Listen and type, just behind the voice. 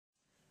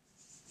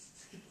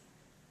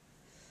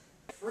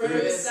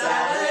Fruit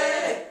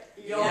salad,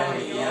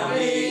 yummy,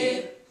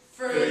 yummy.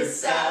 Fruit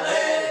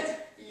salad,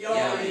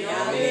 yummy,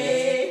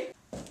 yummy.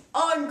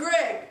 I'm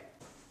Greg.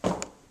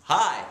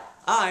 Hi,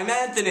 I'm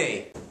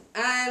Anthony.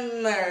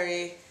 I'm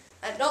Murray.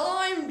 And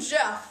I'm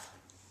Jeff.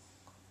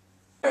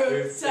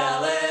 Fruit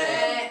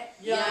salad,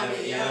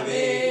 yummy,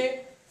 yummy.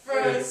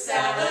 Fruit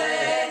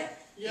salad,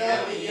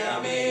 yummy,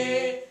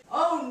 yummy.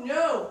 Oh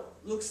no,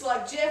 looks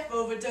like Jeff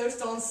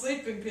overdosed on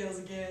sleeping pills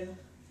again.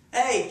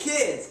 Hey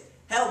kids,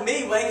 help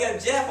me wake up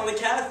Jeff on the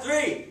count of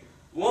 3.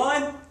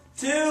 1,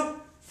 2,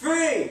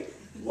 3.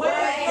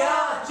 Wake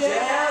up,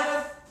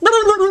 Jeff!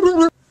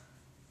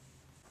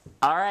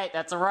 Alright,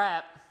 that's a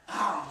wrap.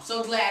 Oh, I'm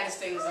so glad this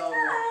thing's over.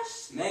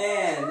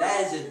 Man,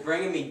 that is just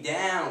bringing me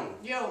down.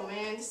 Yo,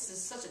 man, this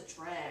is such a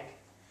drag.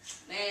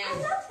 Man. I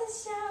love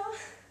this show.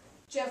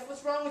 Jeff,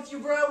 what's wrong with you,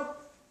 bro?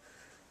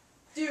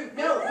 Dude,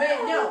 no,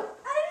 man, no.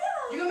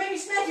 You're gonna make me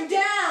smack you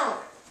down.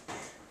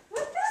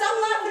 Stop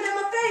laughing at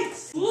my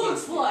face.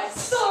 Looks like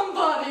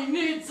somebody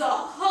needs a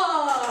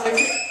hug.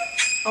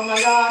 Oh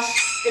my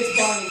gosh, it's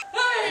Barney.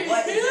 Hey,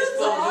 What is this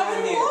boy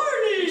doing here?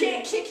 Barney. You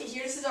can't kick it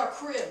here. This is our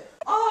crib.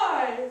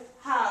 I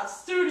have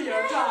studio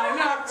time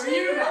after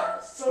you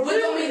guys. So Look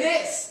at me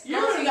this.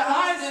 You're You got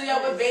my in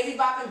studio with Baby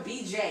Bop and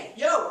BJ.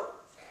 Yo,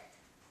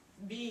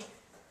 B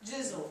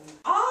Jizzle.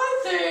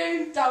 I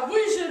think that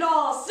we should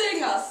all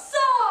sing a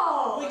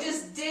song. We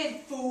just did,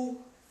 fool.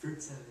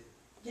 Fruit salad.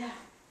 Yeah.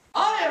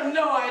 I have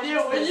no idea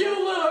what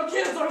you little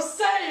kids are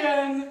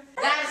saying.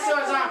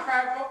 Dinosaurs aren't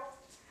purple.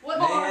 What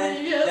Man,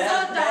 Barney is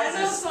that's a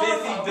dinosaur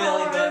spiffy of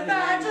belly our button ring.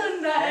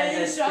 That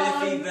is a imagination.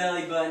 spiffy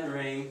belly button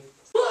ring.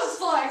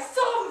 Looks like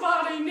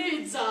somebody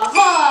needs a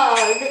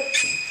hug.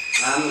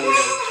 I'm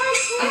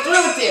leaving. I'm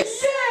through with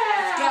this.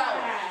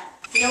 Yeah.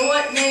 Let's You know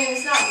what, man?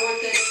 It's not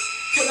worth it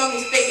putting on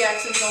these fake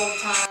accents all the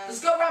time.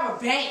 Let's go rob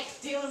a bank.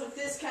 Dealing with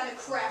this kind of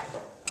crap.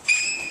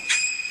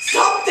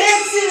 Stop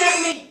dancing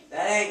at me!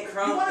 That ain't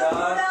crunk, You want to dog.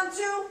 put down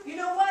too? You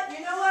know what?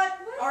 You know what?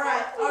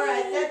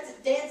 Alright, that's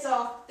it. Dance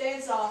off.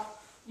 Dance off.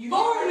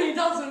 Barney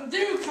doesn't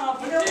do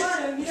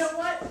competition. You know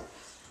what?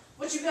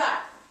 What you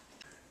got?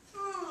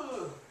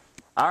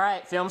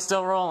 Alright, film's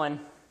still rolling.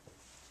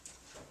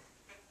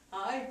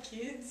 Hi,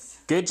 kids.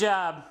 Good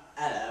job.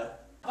 Hello.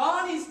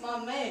 Barney's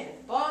my man.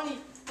 Barney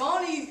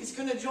is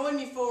gonna join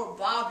me for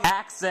Bobby.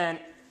 Accent.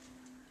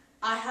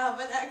 I have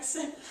an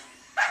accent.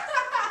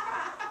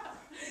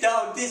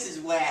 Dog, this is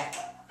whack.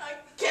 I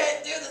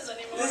can't do this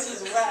anymore.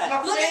 This is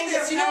whack. Look at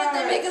this. You know what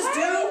they make us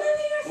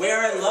do?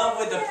 We're in love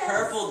with the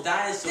purple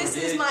dinosaur, This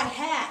dude. is my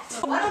hat.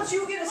 Why don't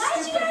you get a Why'd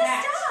you stupid gotta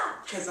hat?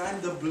 stop? Cause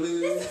I'm the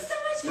blue. This is so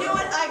much You know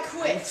what? I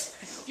quit.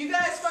 If you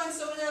guys find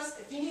someone else,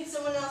 if you need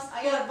someone else,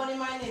 I got a buddy of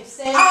mine named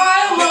Sam.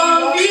 I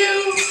love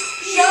you.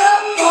 Shut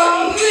up,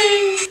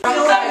 Barney. A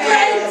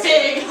great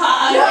big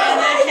hug, and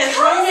I can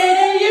bring it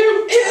to you.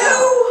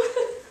 Ew.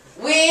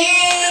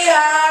 We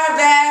are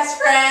best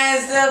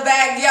friends, the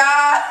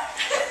backyard.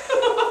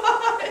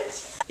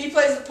 He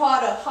plays the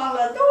part of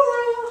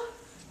Haladora.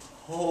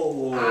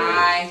 Oh.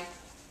 I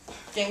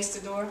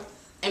Gangstador.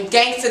 am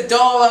Gangsta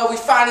Dora. We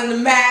finding the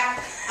map.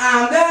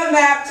 I'm the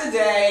map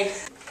today.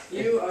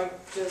 You are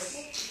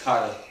just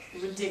Carla.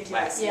 ridiculous.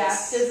 Whack. Yeah,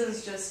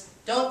 Sizzon's just.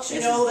 Don't you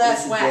This know is- that's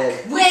this is whack?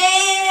 dead.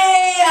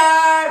 We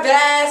are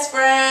best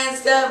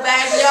friends, the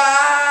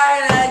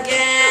backyard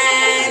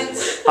again.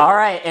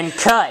 Alright, and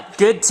cut.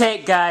 Good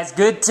take, guys.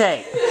 Good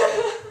take.